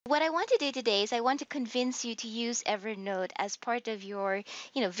what I want to do today is I want to convince you to use Evernote as part of your,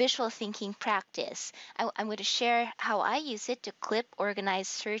 visual thinking practice. I'm going to share how I use it to clip, organize,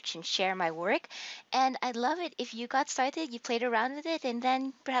 search, and share my work. And I'd love it if you got started, you played around with it, and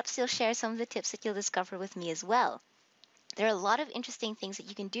then perhaps you'll share some of the tips that you'll discover with me as well. There are a lot of interesting things that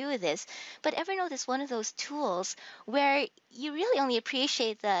you can do with this, but Evernote is one of those tools where you really only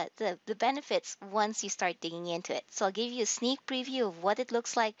appreciate the benefits once you start digging into it. So I'll give you a sneak preview of what it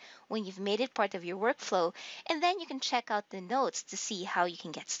looks like when you've made it part of your workflow, and then you can check out the notes to see how you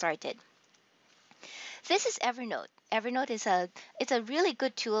can get started. This is Evernote. Evernote is it's a really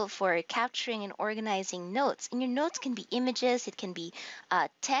good tool for capturing and organizing notes. And your notes can be images, it can be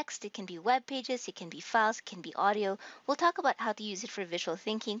text, it can be web pages, it can be files, it can be audio. We'll talk about how to use it for visual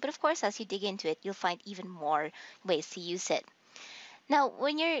thinking, but of course, as you dig into it, you'll find even more ways to use it. Now,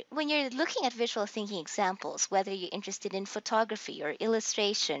 when you're looking at visual thinking examples, whether you're interested in photography or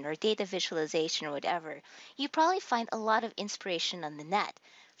illustration or data visualization or whatever, you probably find a lot of inspiration on the net.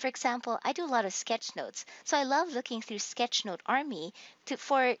 For example, I do a lot of sketch notes, so I love looking through Sketchnote Army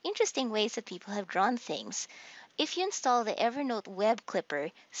for interesting ways that people have drawn things. If you install the Evernote web clipper,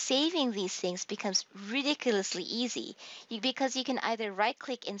 saving these things becomes ridiculously easy because you can either right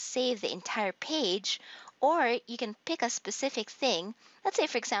click and save the entire page, or you can pick a specific thing. Let's say,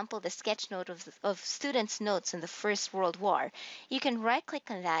 for example, the sketch note of students' notes in the First World War. You can right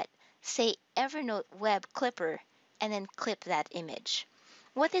click on that, say Evernote web clipper, and then clip that image.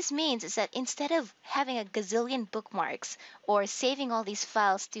 What this means is that instead of having a gazillion bookmarks or saving all these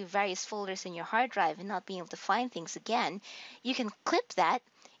files to various folders in your hard drive and not being able to find things again, you can clip that.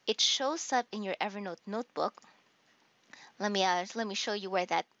 It shows up in your Evernote notebook. Let me show you where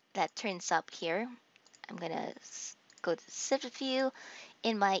that turns up here. I'm gonna go to the zip view.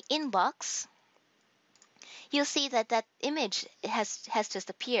 In my inbox, you'll see that that image has just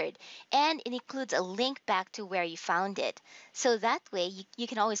appeared, and it includes a link back to where you found it. So that way you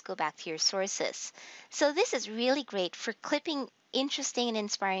can always go back to your sources. So this is really great for clipping interesting and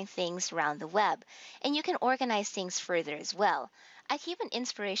inspiring things around the web, and you can organize things further as well. I keep an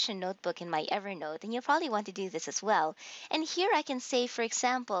inspiration notebook in my Evernote, and you'll probably want to do this as well. And here I can say, for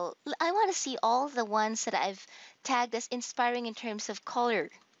example, I want to see all the ones that I've tagged as inspiring in terms of color.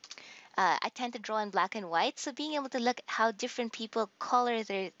 I tend to draw in black and white, so being able to look at how different people color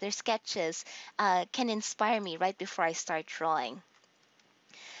their sketches can inspire me right before I start drawing.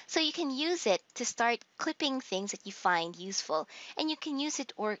 So you can use it to start clipping things that you find useful, and you can use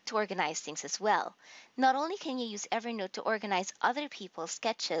it to organize things as well. Not only can you use Evernote to organize other people's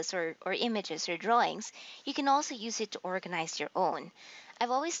sketches or images or drawings, you can also use it to organize your own. I've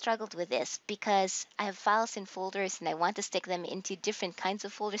always struggled with this because I have files in folders and I want to stick them into different kinds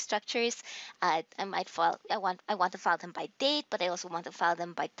of folder structures. I want to file them by date, but I also want to file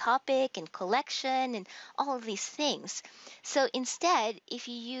them by topic and collection and all of these things. So instead, if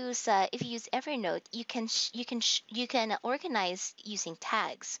you use Evernote, you can organize using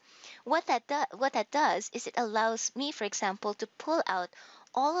tags. What that does is it allows me, for example, to pull out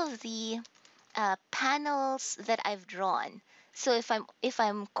all of the panels that I've drawn. So if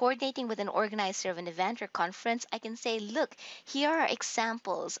I'm coordinating with an organizer of an event or conference, I can say, look, here are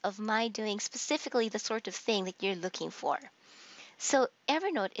examples of my doing specifically the sort of thing that you're looking for. So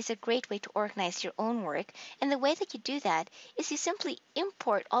Evernote is a great way to organize your own work, and the way that you do that is you simply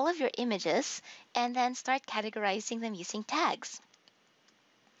import all of your images and then start categorizing them using tags.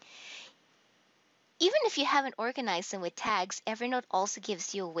 Even if you haven't organized them with tags, Evernote also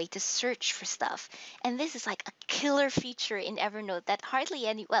gives you a way to search for stuff. And this is like a killer feature in Evernote that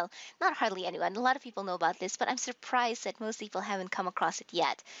not hardly anyone, a lot of people know about this, but I'm surprised that most people haven't come across it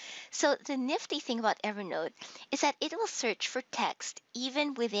yet. So the nifty thing about Evernote is that it will search for text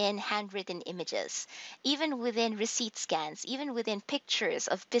even within handwritten images, even within receipt scans, even within pictures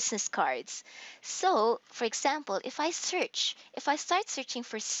of business cards. So, for example, if I start searching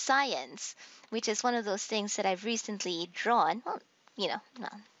for science, which is one of those things that I've recently drawn, well, no,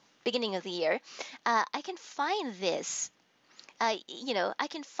 beginning of the year, I can find this. I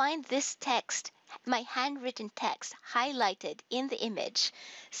can find this text, my handwritten text, highlighted in the image.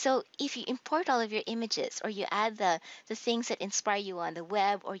 So if you import all of your images, or you add the things that inspire you on the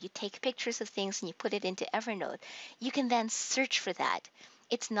web, or you take pictures of things and you put it into Evernote, you can then search for that.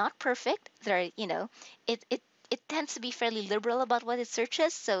 It's not perfect. It tends to be fairly liberal about what it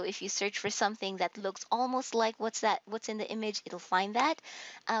searches. So if you search for something that looks almost like what's in the image, it'll find that.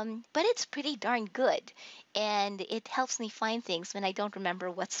 But it's pretty darn good, and it helps me find things when I don't remember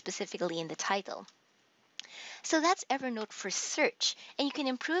what's specifically in the title. So that's Evernote for search, and you can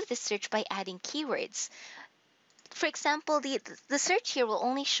improve the search by adding keywords. for example, the search here will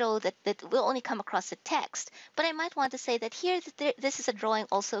only show that will only come across the text, but I might want to say that here this is a drawing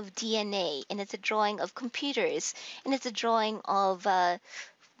also of DNA, and it's a drawing of computers, and it's a drawing of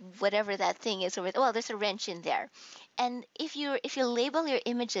whatever that thing is over. Well, there's a wrench in there, and if you label your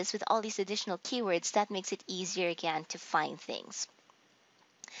images with all these additional keywords, that makes it easier again to find things.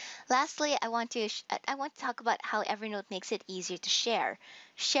 Lastly, I want to talk about how Evernote makes it easier to share.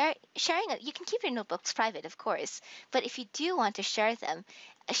 You can keep your notebooks private, of course, but if you do want to share them,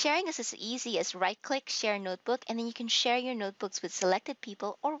 sharing is as easy as right-click, share notebook, and then you can share your notebooks with selected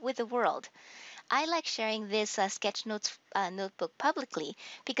people or with the world. I like sharing this sketch notes notebook publicly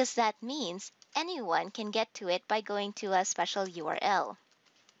because that means anyone can get to it by going to a special URL.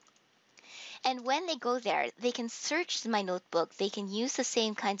 And when they go there, they can search my notebook. They can use the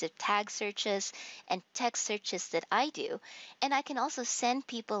same kinds of tag searches and text searches that I do. And I can also send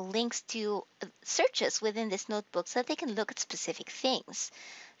people links to searches within this notebook so that they can look at specific things.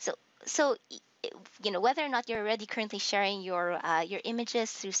 So whether or not you're already currently sharing your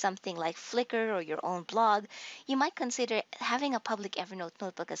images through something like Flickr or your own blog, you might consider having a public Evernote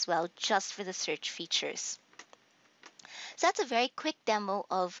notebook as well, just for the search features. So that's a very quick demo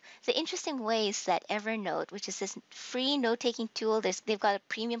of the interesting ways that Evernote, which is this free note-taking tool, they've got a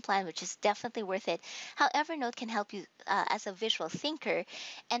premium plan, which is definitely worth it, how Evernote can help you as a visual thinker.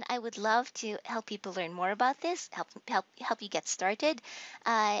 And I would love to help people learn more about this, help you get started,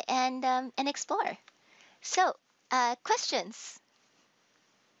 and explore. So, questions?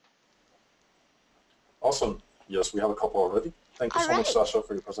 Awesome. Yes, we have a couple already. Thank you All so much, right. Sasha,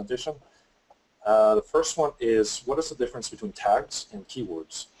 for your presentation. The first one is, what is the difference between tags and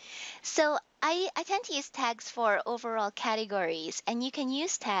keywords? So I tend to use tags for overall categories, and you can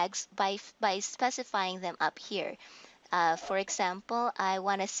use tags by specifying them up here. For example, I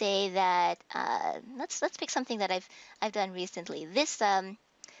want to say that let's pick something that I've done recently.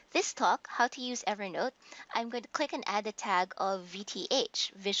 This talk, how to use Evernote, I'm going to click and add the tag of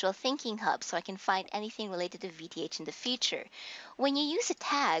VTH, Visual Thinking Hub, so I can find anything related to VTH in the future. When you use a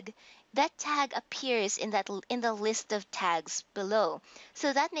tag, that tag appears in the list of tags below,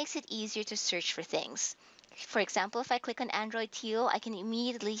 so that makes it easier to search for things. For example, if I click on Android Teal, I can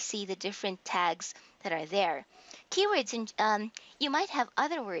immediately see the different tags that are there. Keywords, you might have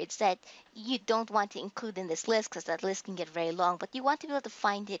other words that you don't want to include in this list because that list can get very long, but you want to be able to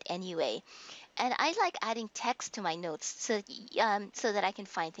find it anyway. And I like adding text to my notes so that I can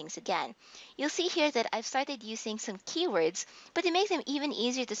find things again. You'll see here that I've started using some keywords, but to make them even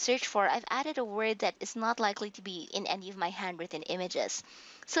easier to search for, I've added a word that is not likely to be in any of my handwritten images.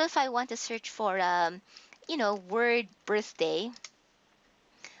 So if I want to search for, word birthday,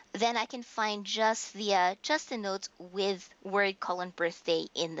 then I can find just the notes with word birthday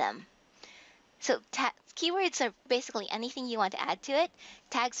in them. So keywords are basically anything you want to add to it.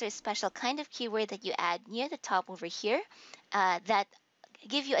 Tags are a special kind of keyword that you add near the top over here that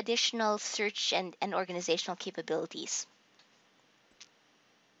give you additional search and organizational capabilities.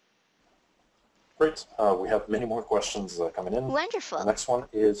 Great. We have many more questions coming in. Wonderful. The next one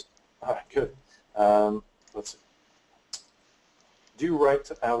is, good. Let's see. Do you write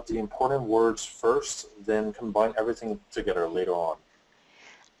out the important words first, then combine everything together later on?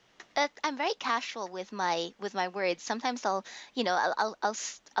 I'm very casual with my words. Sometimes I'll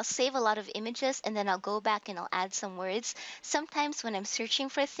save a lot of images and then I'll go back and I'll add some words. Sometimes when I'm searching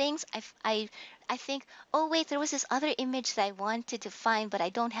for things, I think, oh wait, there was this other image that I wanted to find, but I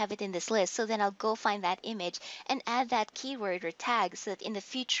don't have it in this list. So then I'll go find that image and add that keyword or tag so that in the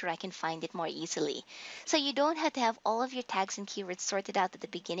future I can find it more easily. So you don't have to have all of your tags and keywords sorted out at the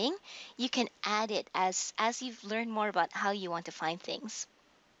beginning. You can add it as you've learned more about how you want to find things.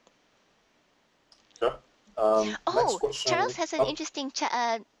 Okay. Oh, question. Charles has an interesting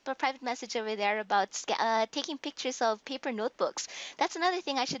private message over there about taking pictures of paper notebooks. That's another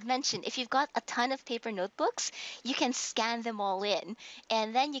thing I should mention. If you've got a ton of paper notebooks, you can scan them all in,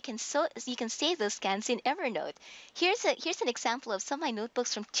 and then you can save those scans in Evernote. Here's an example of some of my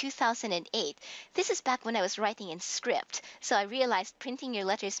notebooks from 2008. This is back when I was writing in script, so I realized printing your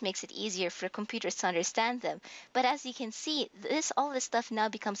letters makes it easier for computers to understand them. But as you can see, all this stuff now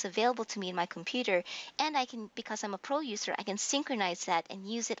becomes available to me in my computer, and because I'm a pro user, I can synchronize that and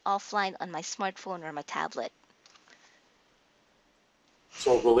use it offline on my smartphone or my tablet.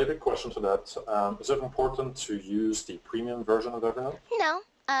 So, related question to that, is it important to use the premium version of Evernote? No,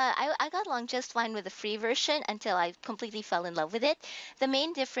 I got along just fine with the free version until I completely fell in love with it. The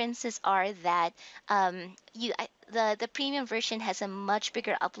main differences are that the premium version has a much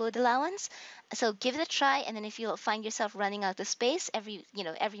bigger upload allowance. So give it a try, and then if you find yourself running out of space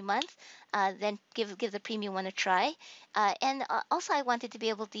every month, then give the premium one a try. And also, I wanted to be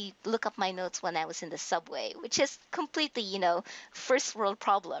able to look up my notes when I was in the subway, which is completely first world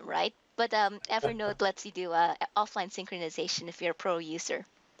problem, right? But Evernote lets you do offline synchronization if you're a pro user.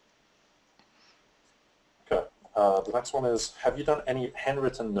 Okay. The next one is, have you done any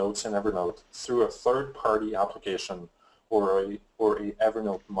handwritten notes in Evernote through a third-party application or a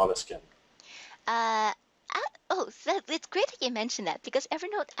Evernote Moleskine? Uh, it's great that you mentioned that because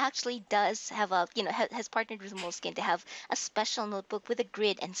Evernote actually does have has partnered with Moleskine to have a special notebook with a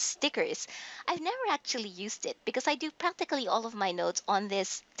grid and stickers. I've never actually used it because I do practically all of my notes on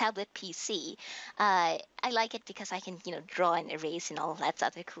this tablet PC. I like it because I can, draw and erase and all that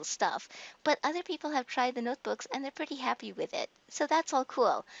other cool stuff. But other people have tried the notebooks and they're pretty happy with it. So that's all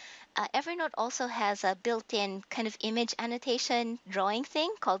cool. Evernote also has a built-in kind of image annotation drawing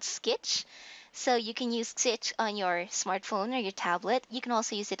thing called Sketch. So you can use Sketch on your smartphone or your tablet. You can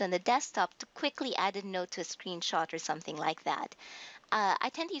also use it on the desktop to quickly add a note to a screenshot or something like that. I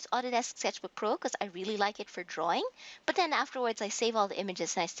tend to use Autodesk Sketchbook Pro because I really like it for drawing, but then afterwards I save all the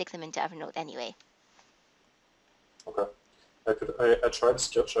images and I stick them into Evernote anyway. Okay. I tried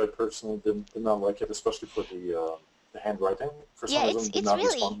Sketch. I personally did not like it, especially for the handwriting. For some Yeah, reason, did it's not really,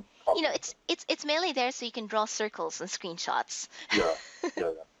 respond properly. it's mainly there so you can draw circles and screenshots. Yeah,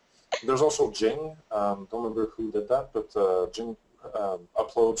 yeah. There's also Jing. Don't remember who did that, but Jing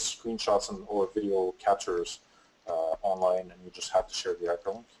uploads screenshots or video captures online, and you just have to share the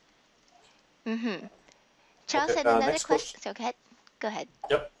hyperlink. Mm-hmm. Charles Okay. had another Next question. question. So go ahead. Go ahead.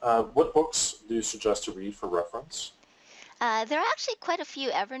 Yep. What books do you suggest to read for reference? There are actually quite a few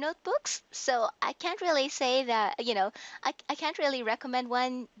Evernote books, so I can't really say that, I can't really recommend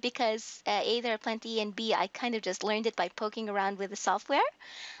one because A, there are plenty, and B, I kind of just learned it by poking around with the software.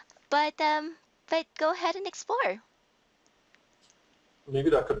 But go ahead and explore. Maybe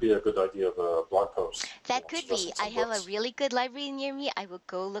that could be a good idea of a blog post, That could be. suggesting I some have a books. really good library near me. I will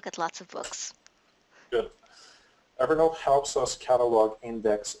go look at lots of books. Good. Evernote helps us catalog,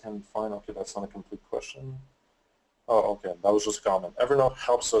 index, and find. Okay, that's not a complete question. Oh, okay, that was just a comment. Evernote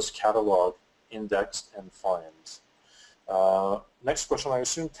helps us catalog, index, and find. Next question, I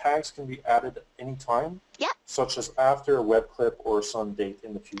assume tags can be added anytime, Yeah, such as after a web clip or some date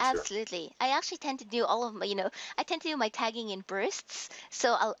in the future. absolutely. I actually tend to do all of my, I tend to do my tagging in bursts.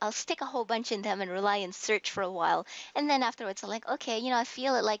 So I'll stick a whole bunch in them and rely and search for a while. And then afterwards, I'm like, okay, I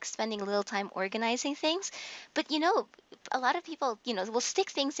feel it like spending a little time organizing things. But, a lot of people, will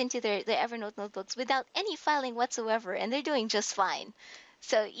stick things into their Evernote notebooks without any filing whatsoever, and they're doing just fine.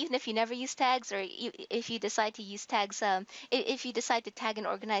 So even if you never use tags, or if you decide to use tags, if you decide to tag and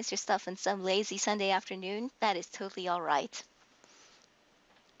organize your stuff on some lazy Sunday afternoon, that is totally all right.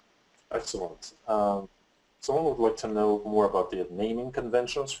 Excellent. Someone would like to know more about the naming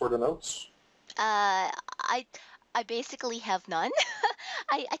conventions for the notes. I basically have none.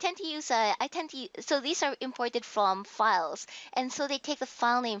 I tend to use so these are imported from files, and so they take the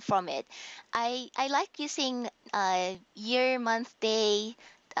file name from it. I like using year, month, day,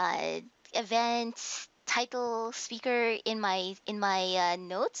 uh, event, title, speaker in my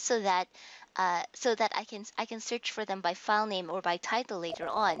notes so that I can search for them by file name or by title later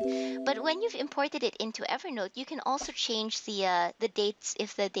on. But when you've imported it into Evernote, you can also change the dates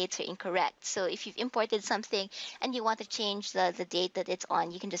if the dates are incorrect. So if you've imported something and you want to change the date that it's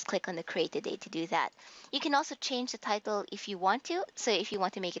on, you can just click on the create a date to do that. You can also change the title if you want to. So if you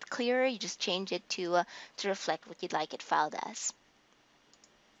want to make it clearer, you just change it to reflect what you'd like it filed as.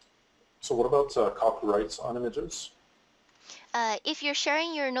 So what about copyrights on images? If you're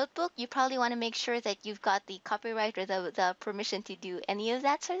sharing your notebook, you probably want to make sure that you've got the copyright or the permission to do any of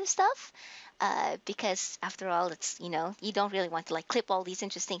that sort of stuff. Because after all, it's, you don't really want to like clip all these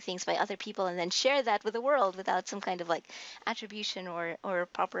interesting things by other people and then share that with the world without some kind of like attribution or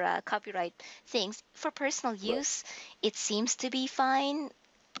proper copyright things. For personal Right. use, it seems to be fine.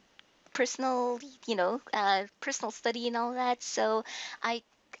 Personal study and all that. So I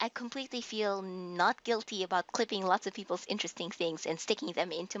I completely feel not guilty about clipping lots of people's interesting things and sticking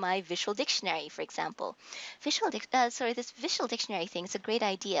them into my visual dictionary, for example. This visual dictionary thing is a great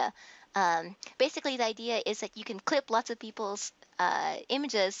idea. Basically, the idea is that you can clip lots of people's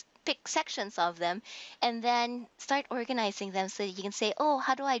images, pick sections of them, and then start organizing them so that you can say, oh,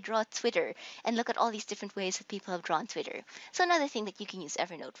 how do I draw Twitter? And look at all these different ways that people have drawn Twitter. So another thing that you can use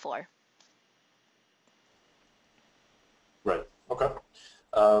Evernote for. Right. Okay.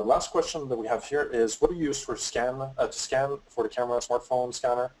 Last question that we have here is, what do you use for to scan for the camera smartphone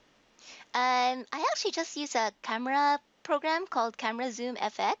scanner? I actually just use a camera program called Camera Zoom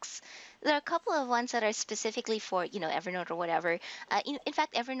FX. There are a couple of ones that are specifically for, Evernote or whatever. In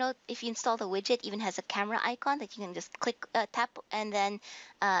fact, Evernote, if you install the widget, even has a camera icon that you can just click, tap, and then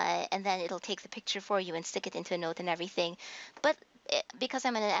it'll take the picture for you and stick it into a note and everything. But because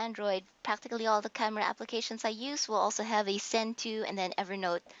I'm on an Android, practically all the camera applications I use will also have a send to and then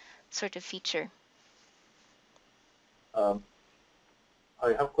Evernote sort of feature. Um, I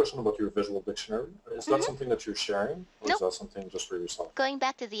have a question about your visual dictionary. Is that something that you're sharing, or Nope. is that something just for yourself? Going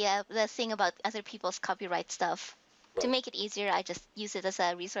back to the thing about other people's copyright stuff. To Right. make it easier, I just use it as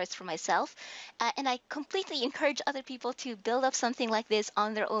a resource for myself. And I completely encourage other people to build up something like this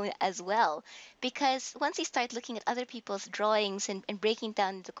on their own as well. Because once you start looking at other people's drawings and breaking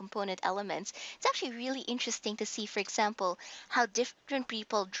down the component elements, it's actually really interesting to see, for example, how different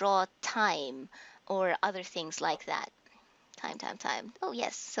people draw time or other things like that. Time, time, time. Oh,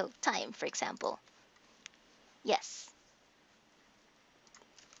 yes. So, time, for example. Yes.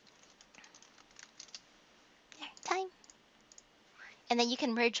 There, time. And then you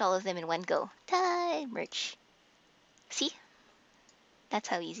can merge all of them in one go. Time merge. See? That's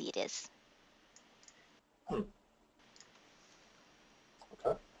how easy it is. Hmm.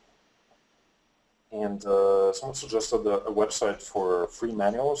 Okay. And someone suggested a website for free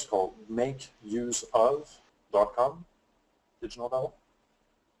manuals called makeuseof.com. Did you know that one?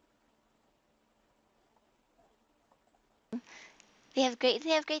 They have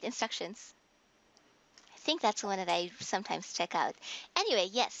great instructions. I think that's the one that I sometimes check out. Anyway,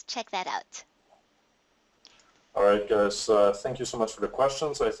 yes, check that out. All right, guys. Thank you so much for the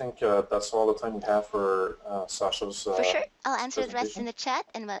questions. I think that's all the time we have for Sasha's For sure. I'll answer the rest in presentation. the chat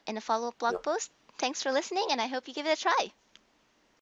and in a follow-up blog Yeah. post. Thanks for listening, and I hope you give it a try.